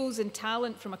best skills and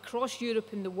talent from across Europe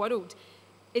and the world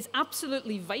is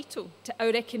absolutely vital to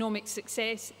our economic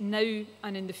success now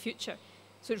and in the future.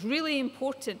 So it's really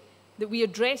important that we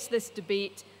address this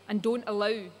debate and don't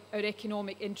allow our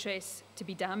economic interests to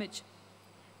be damaged.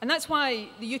 And that's why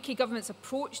the UK government's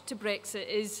approach to Brexit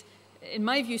is, in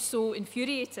my view, so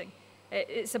infuriating.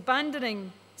 It's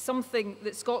abandoning something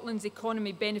that Scotland's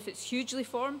economy benefits hugely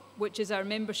from, which is our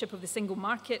membership of the single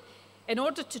market, in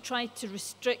order to try to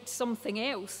restrict something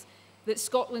else that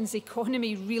Scotland's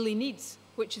economy really needs,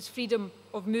 which is freedom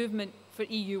of movement for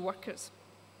EU workers.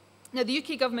 Now, the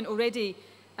UK government already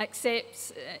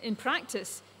accepts, in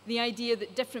practice, the idea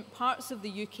that different parts of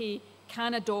the UK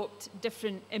can adopt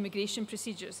different immigration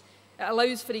procedures. It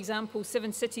allows, for example,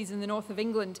 7 cities in the north of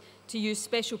England to use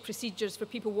special procedures for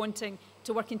people wanting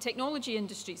to work in technology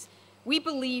industries. We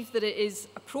believe that it is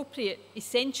appropriate,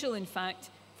 essential in fact,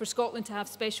 for Scotland to have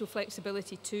special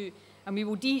flexibility too, and we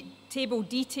will table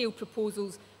detailed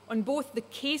proposals on both the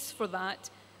case for that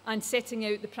and setting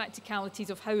out the practicalities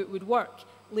of how it would work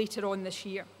later on this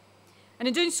year. And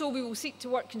in doing so, we will seek to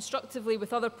work constructively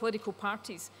with other political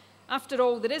parties. After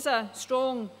all, there is a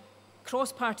strong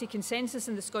cross-party consensus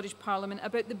in the Scottish Parliament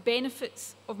about the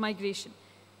benefits of migration.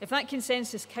 If that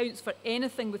consensus counts for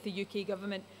anything with the UK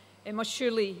Government, it must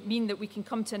surely mean that we can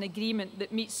come to an agreement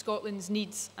that meets Scotland's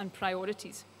needs and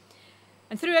priorities.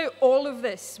 And throughout all of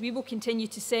this, we will continue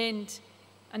to send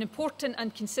an important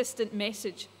and consistent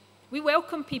message. We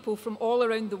welcome people from all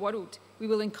around the world. We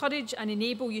will encourage and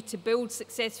enable you to build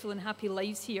successful and happy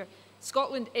lives here.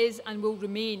 Scotland is and will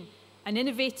remain an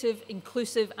innovative,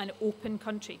 inclusive and open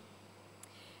country.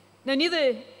 Now, near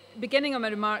the beginning of my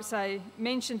remarks, I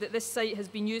mentioned that this site has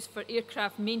been used for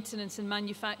aircraft maintenance and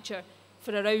manufacture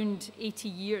for around 80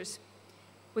 years.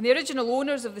 When the original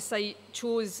owners of the site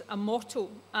chose a motto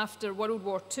after World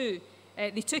War II,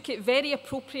 they took it very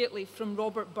appropriately from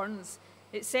Robert Burns.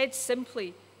 It said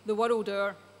simply, "The world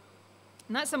ours."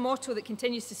 And that's a motto that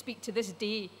continues to speak to this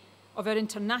day of our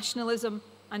internationalism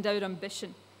and our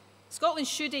ambition. Scotland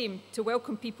should aim to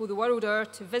welcome people the world over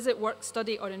to visit, work,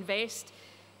 study or invest,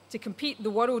 to compete the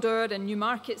world over in new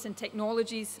markets and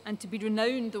technologies, and to be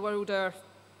renowned the world over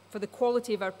for the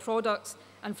quality of our products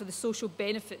and for the social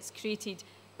benefits created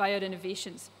by our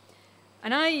innovations.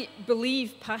 And I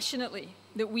believe passionately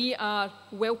that we are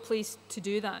well placed to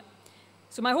do that.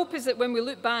 So my hope is that when we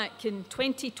look back in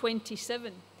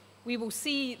 2027, we will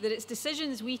see that it's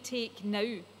decisions we take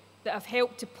now that have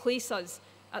helped to place us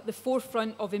at the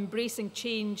forefront of embracing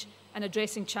change and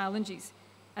addressing challenges.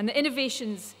 And the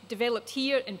innovations developed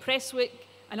here in Prestwick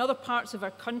and other parts of our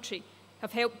country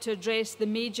have helped to address the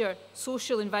major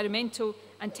social, environmental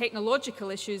and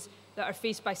technological issues that are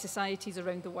faced by societies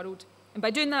around the world. And by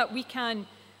doing that, we can,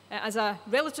 as a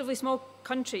relatively small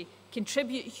country,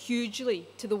 contribute hugely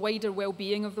to the wider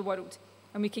well-being of the world.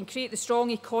 And we can create the strong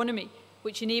economy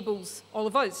which enables all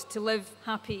of us to live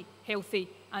happy, healthy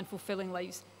and fulfilling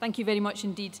lives. Thank you very much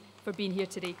indeed for being here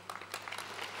today.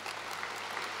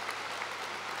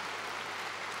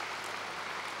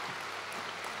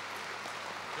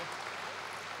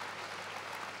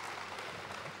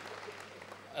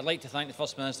 I'd like to thank the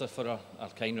First Minister for her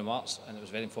kind remarks, and it was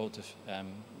a very informative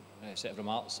set of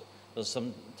remarks. There's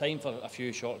some time for a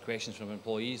few short questions from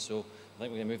employees, so I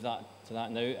think we're going to move to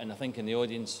that now. And I think in the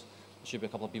audience there should be a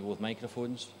couple of people with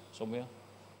microphones somewhere.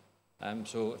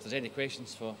 So if there's any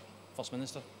questions for First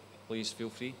Minister, please feel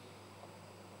free.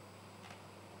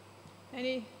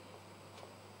 Any?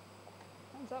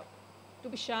 Hands up.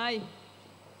 Don't be shy.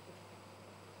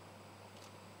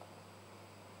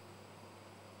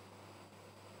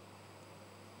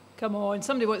 Come on,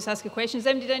 somebody wants to ask a question. Is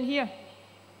anybody down here?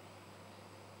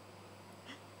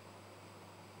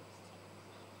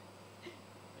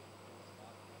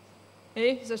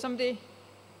 Hey, is there somebody?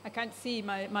 I can't see.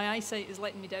 My eyesight is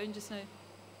letting me down just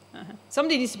now.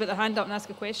 Somebody needs to put their hand up and ask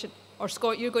a question. Or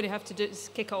Scott, you're going to have to do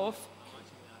is kick it off.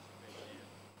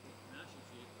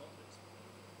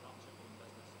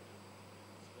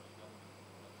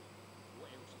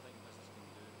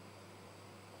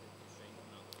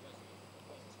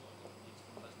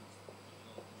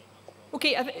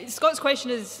 Okay, Scott's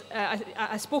question is,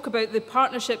 I spoke about the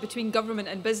partnership between government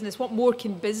and business. What more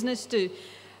can business do?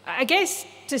 I guess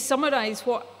to summarise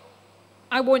what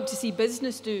I want to see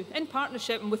business do in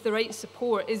partnership and with the right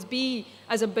support is be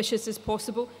as ambitious as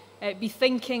possible, be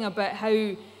thinking about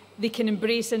how they can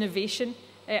embrace innovation,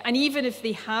 and even if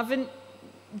they haven't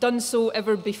done so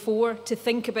ever before, to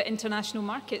think about international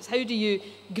markets. How do you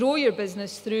grow your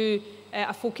business through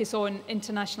a focus on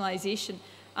internationalisation?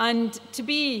 And to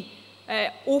be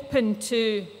open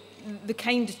to the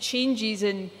kind of changes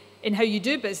in how you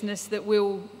do business that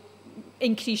will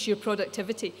increase your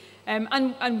productivity,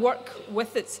 and work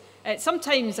with it.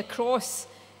 Sometimes across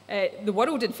the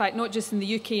world, in fact, not just in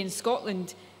the UK and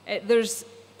Scotland, there's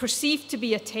perceived to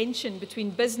be a tension between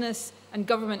business and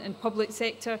government and public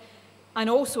sector, and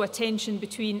also a tension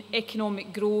between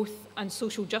economic growth and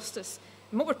social justice.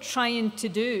 And what we're trying to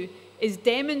do is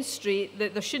demonstrate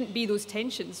that there shouldn't be those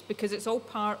tensions, because it's all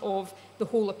part of the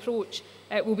whole approach.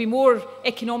 We'll be more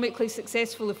economically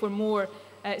successful if we're more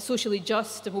socially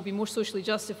just, and we'll be more socially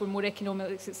just if we're more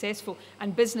economically successful.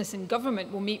 And business and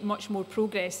government will make much more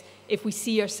progress if we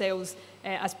see ourselves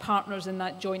as partners in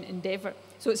that joint endeavour.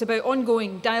 So it's about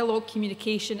ongoing dialogue,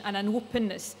 communication and an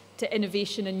openness to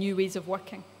innovation and new ways of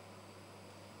working.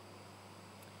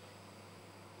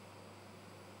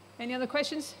 Any other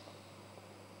questions?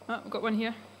 Oh, we've got one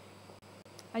here.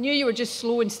 I knew you were just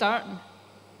slow in starting.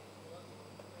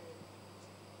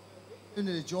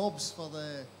 The jobs for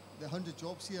the 100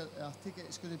 jobs here, I think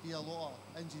it's going to be a lot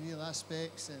of engineering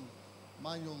aspects and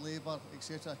manual labour,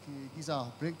 etc. Can you give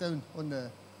a breakdown on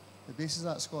the basis of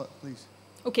that, Scott, please?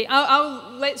 Okay,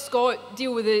 I'll let Scott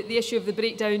deal with the issue of the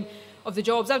breakdown of the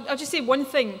jobs. I'll just say one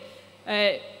thing,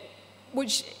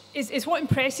 which is what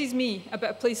impresses me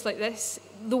about a place like this.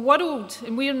 The world,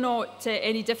 and we're not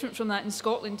any different from that in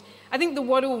Scotland, I think the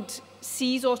world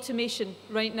sees automation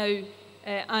right now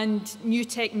and new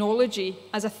technology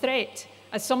as a threat,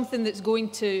 as something that's going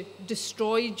to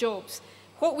destroy jobs.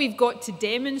 What we've got to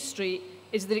demonstrate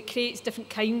is that it creates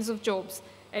different kinds of jobs.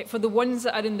 For the ones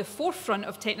that are in the forefront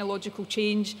of technological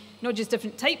change, not just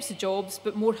different types of jobs,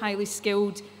 but more highly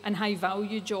skilled and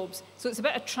high-value jobs. So it's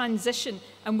about a transition,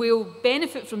 and we'll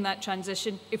benefit from that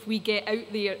transition if we get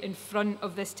out there in front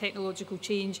of this technological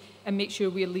change and make sure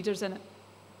we're leaders in it.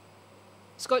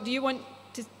 Scott, do you want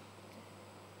to...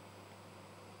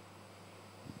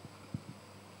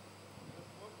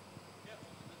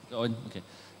 Okay.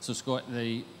 So Scott,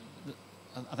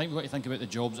 I think we've got to think about the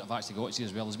jobs that have actually got us here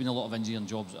as well. There's been a lot of engineering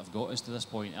jobs that have got us to this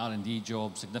point, R&D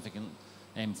jobs, significant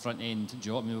front-end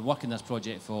job. I mean, we're working this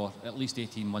project for at least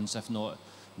 18 months, if not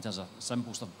in terms of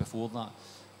simple stuff before that.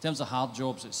 In terms of hard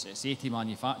jobs, it's 80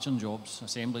 manufacturing jobs,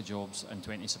 assembly jobs, and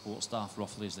 20 support staff,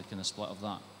 roughly, is the kind of split of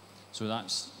that. So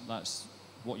that's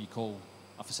what you call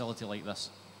a facility like this.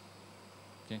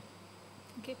 Okay?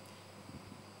 Okay.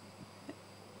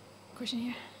 Question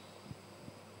here.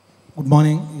 Good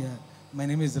morning. Yeah. My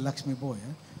name is Lakshmi Boy.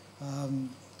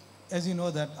 As you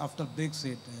know that after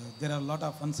Brexit, there are a lot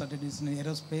of uncertainties in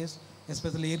aerospace,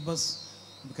 especially Airbus,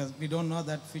 because we don't know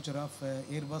that future of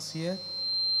Airbus here.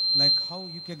 Like how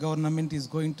UK government is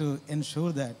going to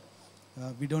ensure that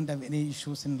we don't have any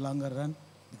issues in longer run,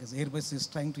 because Airbus is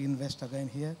trying to invest again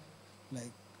here.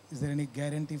 Like, is there any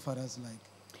guarantee for us? Like,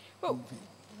 well,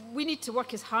 we need to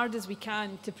work as hard as we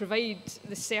can to provide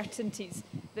the certainties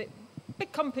that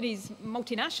big companies,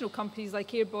 multinational companies like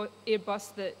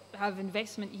Airbus that have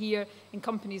investment here, and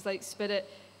companies like Spirit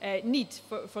need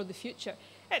for the future.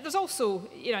 There's also,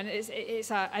 you know, it's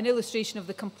an illustration of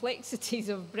the complexities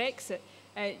of Brexit.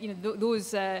 You know,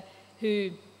 those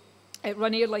who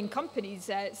run airline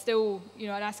companies still, you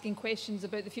know, are asking questions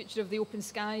about the future of the Open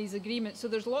Skies Agreement. So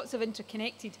there's lots of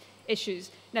interconnected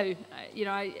issues. Now, you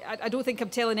know, I don't think I'm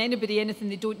telling anybody anything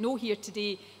they don't know here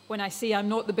today when I say I'm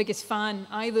not the biggest fan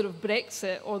either of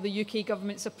Brexit or the UK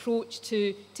government's approach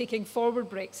to taking forward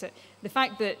Brexit. The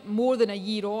fact that more than a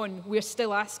year on, we're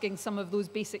still asking some of those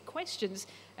basic questions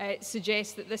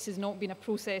suggests that this has not been a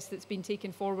process that's been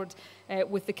taken forward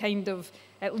with the kind of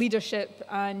leadership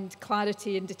and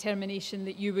clarity and determination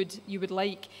that you would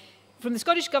like. From the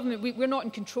Scottish Government, we're not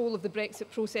in control of the Brexit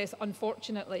process,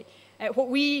 unfortunately. What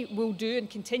we will do and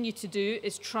continue to do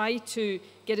is try to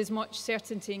get as much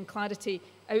certainty and clarity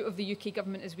out of the UK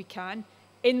Government as we can.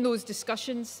 In those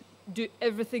discussions, do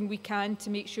everything we can to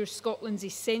make sure Scotland's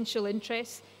essential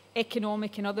interests,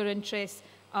 economic and other interests,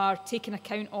 are taken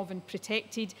account of and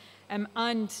protected,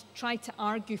 and try to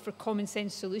argue for common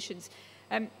sense solutions.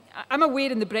 I'm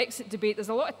aware in the Brexit debate there's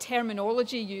a lot of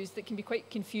terminology used that can be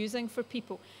quite confusing for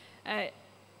people.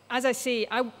 As I say,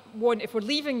 if we're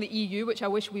leaving the EU, which I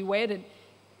wish we weren't,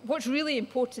 what's really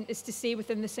important is to stay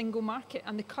within the single market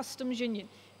and the customs union,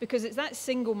 because it's that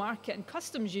single market and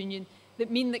customs union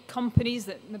that mean that companies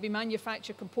that maybe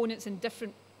manufacture components in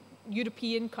different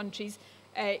European countries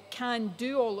can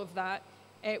do all of that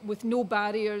with no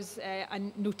barriers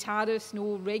and no tariffs,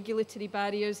 no regulatory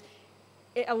barriers.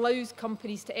 It allows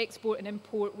companies to export and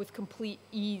import with complete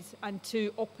ease and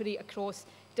to operate across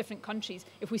different countries.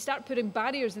 If we start putting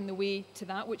barriers in the way to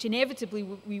that, which inevitably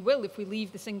we will if we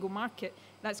leave the single market,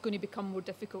 that's going to become more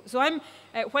difficult. So I'm,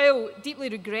 while deeply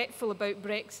regretful about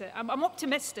Brexit, I'm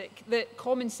optimistic that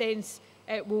common sense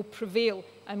will prevail,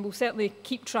 and we'll certainly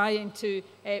keep trying to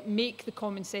make the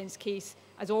common sense case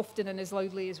as often and as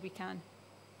loudly as we can.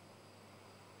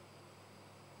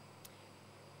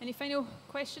 Any final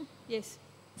question? Yes.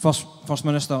 First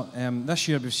Minister, this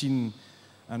year we've seen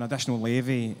an additional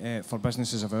levy for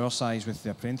businesses of our size with the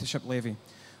apprenticeship levy.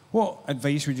 What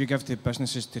advice would you give to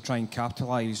businesses to try and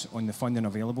capitalise on the funding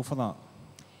available for that?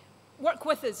 Work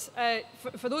with us.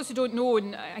 For those who don't know,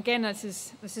 and again, this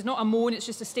is not a moan, it's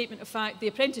just a statement of fact, the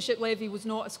apprenticeship levy was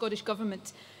not a Scottish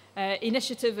Government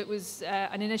initiative. It was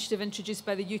an initiative introduced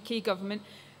by the UK Government,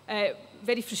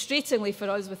 very frustratingly for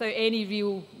us, without any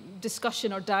real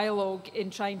discussion or dialogue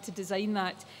in trying to design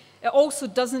that. It also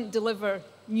doesn't deliver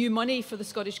new money for the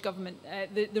Scottish Government.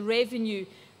 The revenue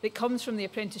that comes from the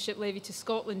apprenticeship levy to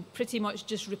Scotland pretty much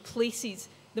just replaces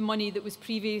the money that was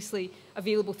previously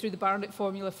available through the Barnett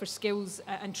formula for skills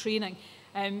and training.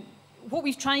 what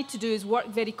we've tried to do is work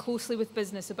very closely with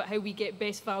business about how we get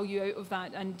best value out of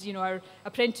that. And, you know, our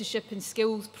apprenticeship and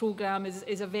skills programme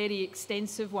is a very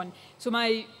extensive one. So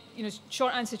my, you know,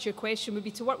 short answer to your question would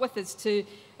be to work with us to,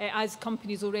 as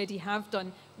companies already have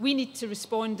done, we need to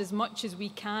respond as much as we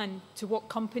can to what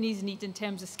companies need in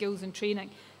terms of skills and training.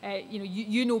 You know,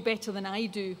 you know better than I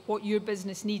do what your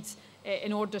business needs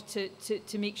in order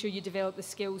to make sure you develop the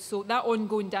skills. So that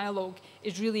ongoing dialogue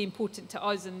is really important to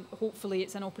us, and hopefully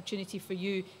it's an opportunity for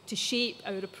you to shape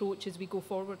our approach as we go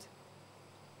forward.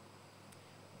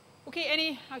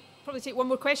 Okay, I'll probably take one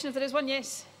more question if there is one.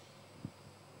 Yes?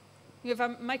 We have a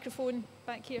microphone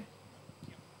back here.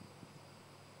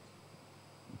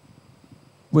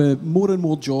 With more and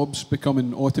more jobs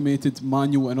becoming automated,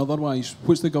 manual and otherwise,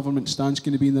 what's the government stance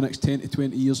going to be in the next 10 to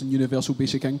 20 years on universal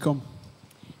basic income?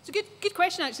 It's a good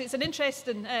question, actually. It's an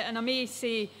interesting, and I may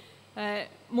say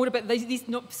more about these,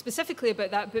 not specifically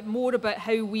about that, but more about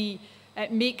how we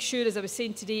make sure, as I was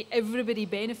saying today, everybody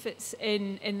benefits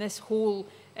in this whole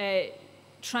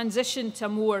transition to a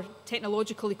more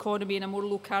technological economy and a more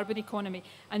low-carbon economy.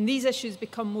 And these issues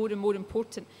become more and more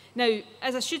important. Now,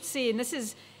 as I should say, and this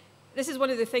is one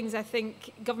of the things I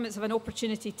think governments have an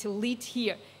opportunity to lead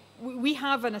here. We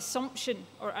have an assumption,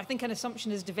 or I think an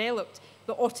assumption is developed,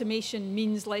 that automation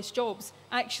means less jobs.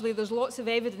 Actually, there's lots of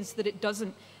evidence that it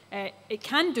doesn't. It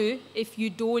can do if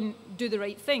you don't do the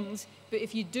right things, but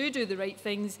if you do the right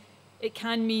things, it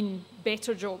can mean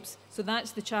better jobs. So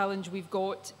that's the challenge we've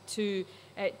got to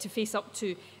face up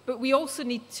to. But we also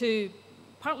need to,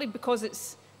 partly because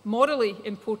it's morally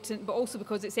important, but also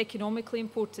because it's economically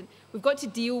important, we've got to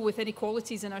deal with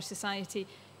inequalities in our society,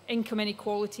 income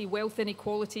inequality, wealth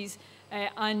inequalities,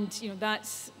 and you know,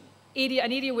 that's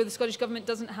an area where the Scottish Government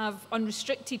doesn't have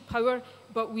unrestricted power,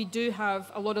 but we do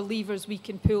have a lot of levers we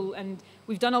can pull, and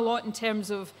we've done a lot in terms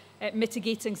of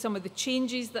mitigating some of the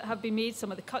changes that have been made,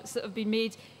 some of the cuts that have been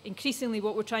made. Increasingly,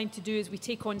 what we're trying to do as we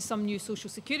take on some new social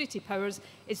security powers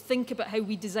is think about how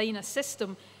we design a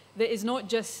system that is not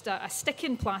just a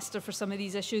stick-in plaster for some of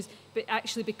these issues, but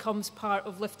actually becomes part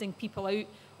of lifting people out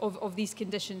of these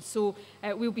conditions. So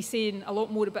we'll be saying a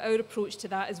lot more about our approach to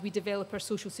that as we develop our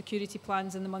social security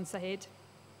plans in the months ahead.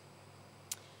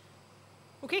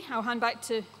 Okay, I'll hand back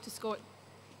to Scott.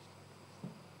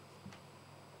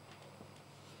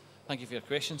 Thank you for your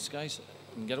questions, guys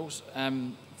and girls.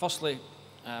 Firstly,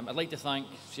 I'd like to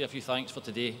say a few thanks for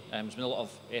today. There's been a lot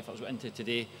of efforts went into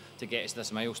today to get us to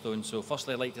this milestone. So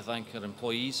firstly, I'd like to thank our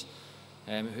employees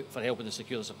for helping to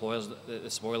secure the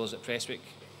spoilers at Prestwick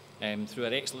through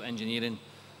our excellent engineering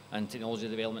and technology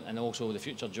development, and also the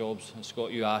future jobs. And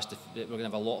Scott, you asked if we're going to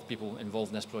have a lot of people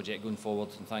involved in this project going forward,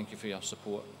 and thank you for your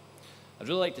support. I'd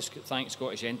really like to thank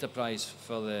Scottish Enterprise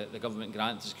for the government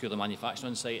grant to secure the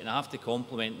manufacturing site, and I have to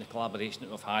compliment the collaboration that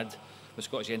we've had with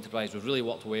Scottish Enterprise. We've really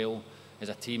worked well as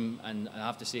a team, and I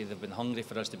have to say they've been hungry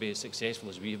for us to be as successful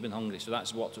as we've been hungry, so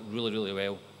that's worked really, really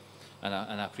well, and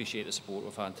I appreciate the support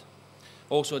we've had.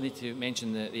 Also, I need to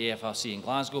mention the AFRC in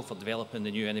Glasgow for developing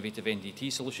the new innovative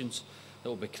NDT solutions that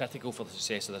will be critical for the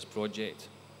success of this project.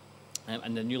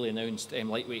 And the newly announced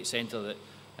lightweight centre that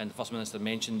the First Minister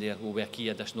mentioned there will be a key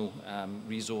additional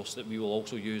resource that we will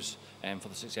also use for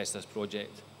the success of this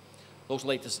project. I'd also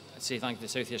like to say thank you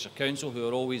to the South Ayrshire Council, who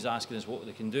are always asking us what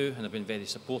they can do, and have been very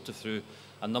supportive through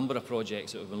a number of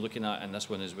projects that we've been looking at, and this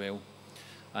one as well.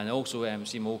 And I also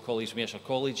see my old colleagues from Ayrshire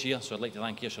College here, so I'd like to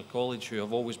thank Ayrshire College, who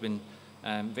have always been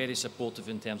very supportive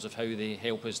in terms of how they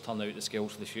help us turn out the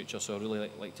skills for the future, so I'd really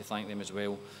like to thank them as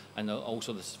well, and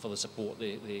also for the support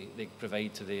they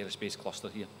provide to the aerospace cluster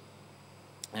here.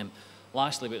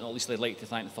 Lastly, but not least, I'd like to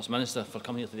thank the First Minister for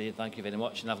coming here today. Thank you very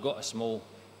much. And I've got a small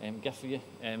gift for you,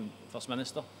 First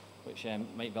Minister, which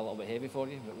might be a little bit heavy for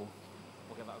you, but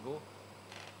we'll give it a go.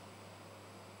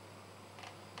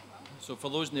 So for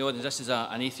those in the audience, this is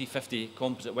an A350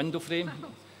 composite window frame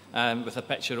with a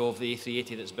picture of the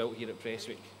A380 that's built here at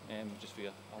Prestwick. Just for you,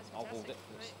 I'll hold it.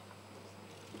 Right.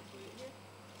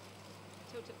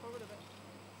 Tilt it forward a bit.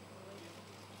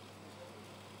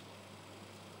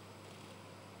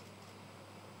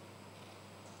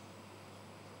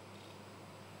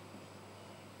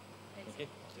 Okay,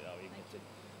 I'll see that way.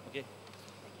 Okay.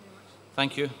 Thank you very much.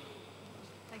 Thank you.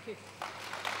 Thank you.